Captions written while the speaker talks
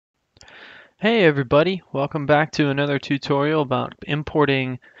Hey everybody, welcome back to another tutorial about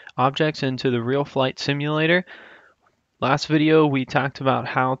importing objects into the RealFlight simulator. Last video we talked about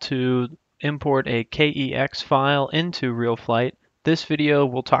how to import a KEX file into RealFlight. This video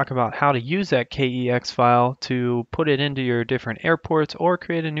we'll talk about how to use that KEX file to put it into your different airports or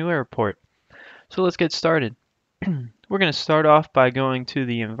create a new airport. So let's get started. We're going to start off by going to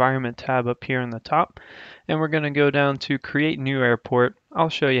the Environment tab up here on the top, and we're going to go down to Create New Airport. I'll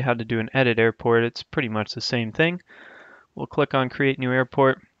show you how to do an Edit Airport. It's pretty much the same thing. We'll click on Create New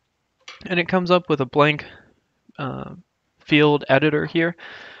Airport, and it comes up with a blank field editor here.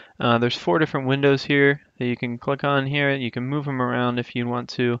 There's 4 different windows here that you can click on here. You can move them around if you want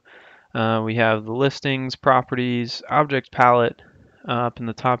to. We have the listings, properties, object palette up in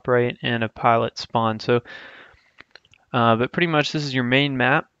the top right, and a pilot spawn. But pretty much this is your main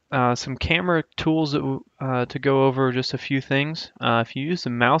map. Some camera tools to go over just a few things. If you use the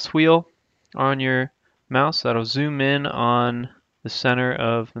mouse wheel on your mouse, that'll zoom in on the center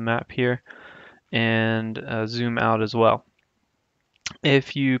of the map here and zoom out as well.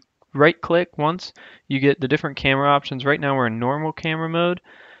 If you right click once, you get the different camera options. Right now we're in normal camera mode,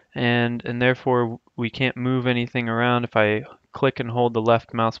 and therefore we can't move anything around. If I click and hold the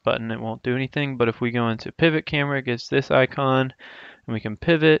left mouse button, it won't do anything. But if we go into pivot camera, it gets this icon, and we can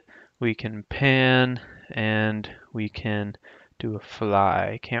pivot, we can pan, and we can do a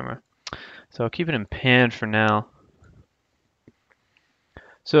fly camera. So I'll keep it in pan for now.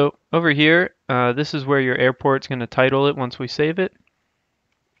 So over here, this is where your airport's going to title it once we save it.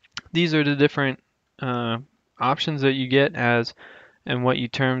 These are the different options that you get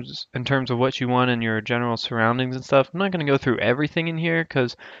in terms of what you want in your general surroundings and stuff. I'm not going to go through everything in here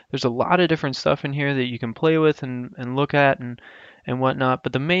because there's a lot of different stuff in here that you can play with and look at and whatnot.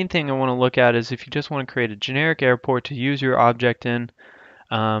 But the main thing I want to look at is if you just want to create a generic airport to use your object in,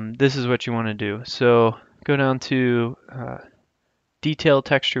 this is what you want to do. So go down to Detail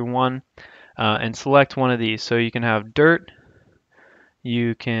Texture 1 and select one of these. So you can have dirt,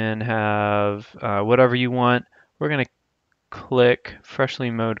 you can have whatever you want. We're going to click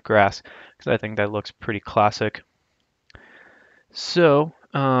freshly mowed grass because I think that looks pretty classic. So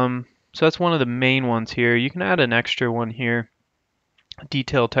that's one of the main ones here. You can add an extra one here,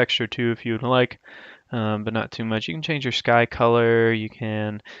 detail texture 2 if you would like, but not too much. You can change your sky color, you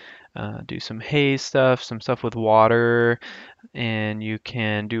can do some haze stuff, some stuff with water, and you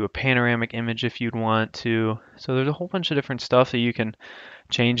can do a panoramic image if you'd want to. So there's a whole bunch of different stuff that you can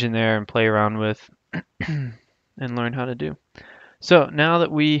change in there and play around with and learn how to do. So now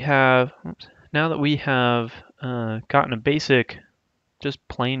that we have gotten a basic, just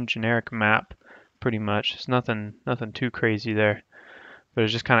plain generic map, pretty much. It's nothing too crazy there, but it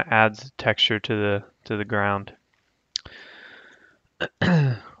just kind of adds texture to the ground.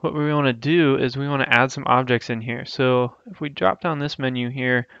 What we want to do is we want to add some objects in here. So if we drop down this menu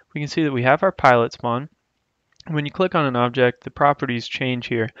here, we can see that we have our pilot spawn. When you click on an object, the properties change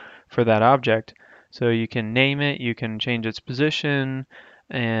here for that object. So you can name it, you can change its position,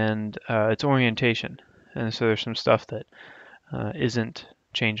 and its orientation. And so there's some stuff that isn't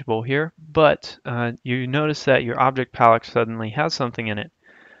changeable here, but you notice that your object palette suddenly has something in it.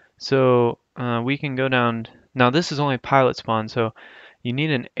 So we can go down. Now this is only pilot spawn, so you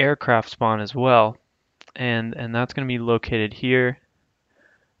need an aircraft spawn as well, and that's going to be located here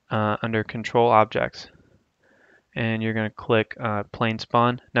under Control Objects. And you're going to click Plane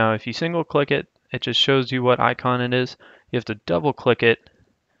Spawn. Now if you single click it, it just shows you what icon it is. You have to double click it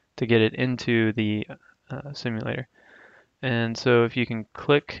to get it into the simulator. And so if you can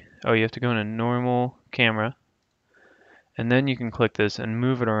click, you have to go into normal camera, and then you can click this and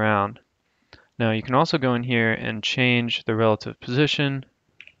move it around. Now you can also go in here and change the relative position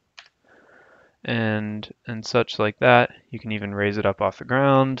and such like that. You can even raise it up off the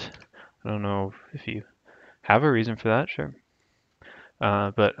ground. I don't know if you have a reason for that, sure.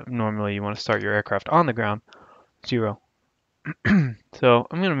 But normally you want to start your aircraft on the ground, 0. So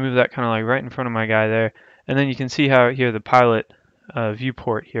I'm going to move that kind of like right in front of my guy there. And then you can see how here the pilot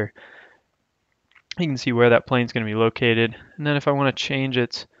viewport here. You can see where that plane is going to be located. And then if I want to change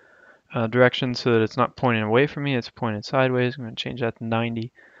its direction so that it's not pointing away from me, it's pointed sideways, I'm going to change that to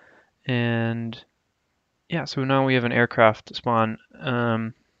 90. And yeah, so now we have an aircraft spawn.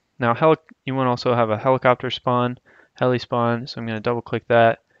 Now you want to also have a helicopter spawn, heli spawn. So I'm going to double click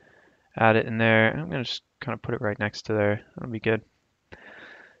that, add it in there. And I'm going to just kind of put it right next to there. That'll be good.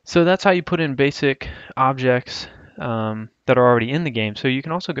 So that's how you put in basic objects that are already in the game. So you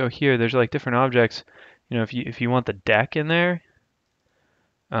can also go here. There's like different objects. You know, if you want the deck in there.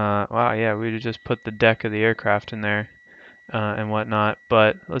 Wow, yeah, we just put the deck of the aircraft in there. and whatnot.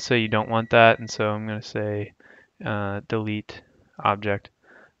 But let's say you don't want that, and so I'm going to say delete object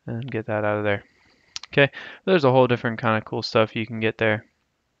and get that out of there. Okay, there's a whole different kind of cool stuff you can get there.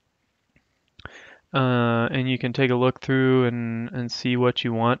 And you can take a look through and see what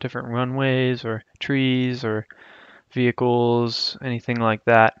you want, different runways or trees or vehicles, anything like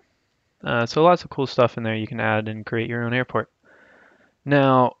that. So lots of cool stuff in there you can add and create your own airport.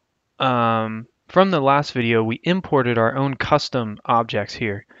 Now, from the last video, we imported our own custom objects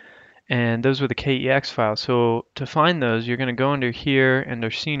here, and those were the KEX files. So to find those, you're going to go under here,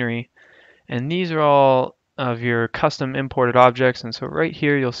 under scenery, and these are all of your custom imported objects. And so right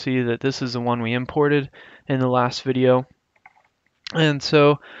here, you'll see that this is the one we imported in the last video. And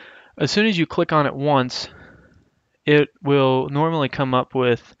so as soon as you click on it once, it will normally come up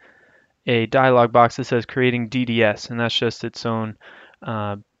with a dialog box that says creating DDS, and that's just its own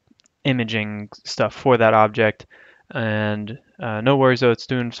imaging stuff for that object. And no worries though, it's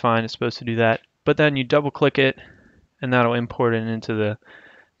doing fine, it's supposed to do that. But then you double click it and that'll import it into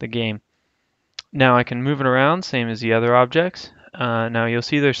the game. Now I can move it around, same as the other objects. Now you'll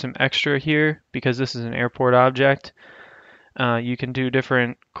see there's some extra here because this is an airport object. You can do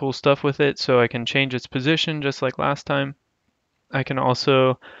different cool stuff with it, so I can change its position just like last time. I can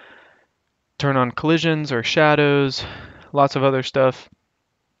also turn on collisions or shadows, lots of other stuff.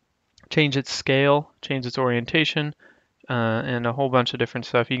 Change its scale, change its orientation, and a whole bunch of different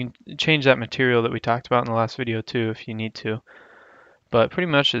stuff. You can change that material that we talked about in the last video too if you need to. But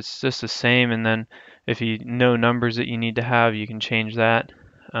pretty much it's just the same, and then if you know numbers that you need to have, you can change that.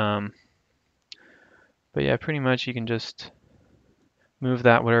 But yeah, pretty much you can just move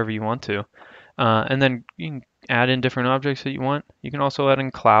that wherever you want to. And then you can add in different objects that you want. You can also add in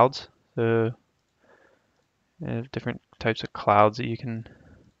clouds. So different types of clouds that you can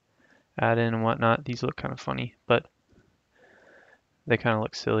add in and whatnot. These look kind of funny, but they kind of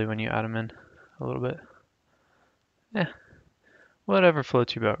look silly when you add them in a little bit. Yeah, whatever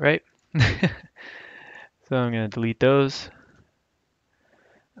floats your boat, right? So I'm going to delete those.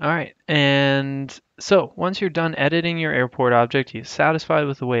 All right, and so once you're done editing your airport object, you're satisfied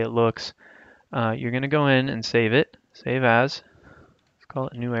with the way it looks, you're going to go in and save it. Save as. Let's call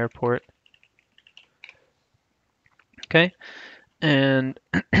it new airport. Okay, and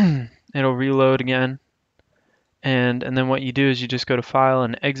it'll reload again. And then what you do is you just go to File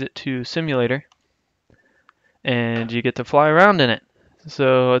and Exit to Simulator, and you get to fly around in it.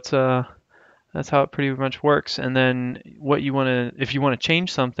 So it's that's how it pretty much works. And then what you want to, if you want to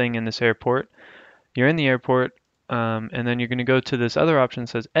change something in this airport, you're in the airport, and then you're going to go to this other option that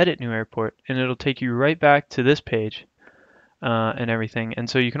says Edit New Airport, and it'll take you right back to this page and everything. And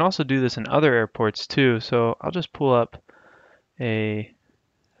so you can also do this in other airports too. So I'll just pull up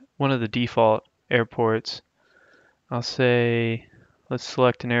one of the default airports. I'll say, let's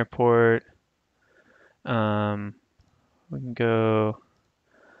select an airport. We can go,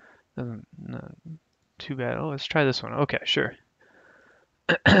 not too bad. Oh, let's try this one. Okay, sure.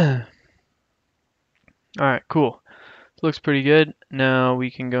 All right, cool. Looks pretty good. Now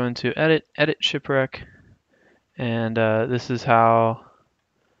we can go into edit shipwreck, and this is how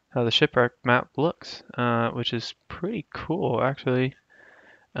the shipwreck map looks, which is pretty cool actually.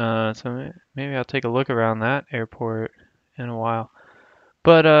 So maybe I'll take a look around that airport in a while.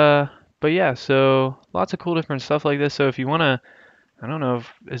 But yeah, so lots of cool different stuff like this. So if you want to, I don't know,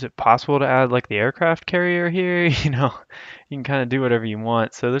 is it possible to add like the aircraft carrier here? You can kind of do whatever you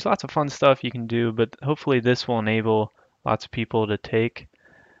want. So there's lots of fun stuff you can do, but hopefully this will enable lots of people to take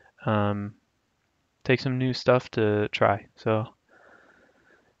some new stuff to try.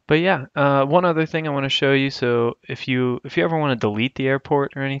 But yeah, one other thing I want to show you. So if you ever want to delete the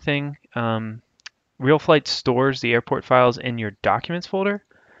airport or anything, RealFlight stores the airport files in your documents folder.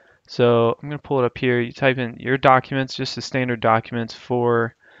 So I'm going to pull it up here. You type in your documents, just the standard documents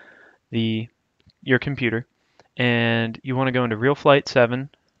for your computer, and you want to go into RealFlight 7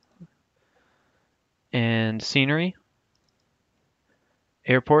 and Scenery,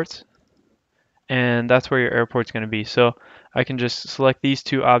 Airports, and that's where your airport's going to be. So I can just select these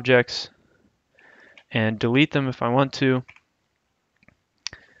two objects and delete them if I want to,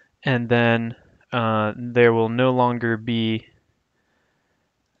 and then there will no longer be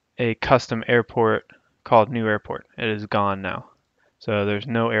a custom airport called New Airport. It is gone now. So there's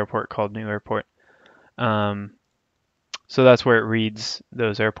no airport called New Airport. So that's where it reads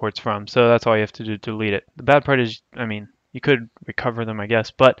those airports from. So that's all you have to do to delete it. The bad part is, I mean, you could recover them, I guess,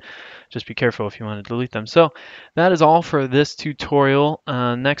 but just be careful if you want to delete them. So that is all for this tutorial.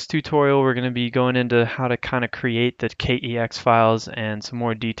 Next tutorial, we're going to be going into how to kind of create the KEX files and some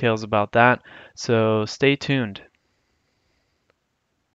more details about that. So stay tuned.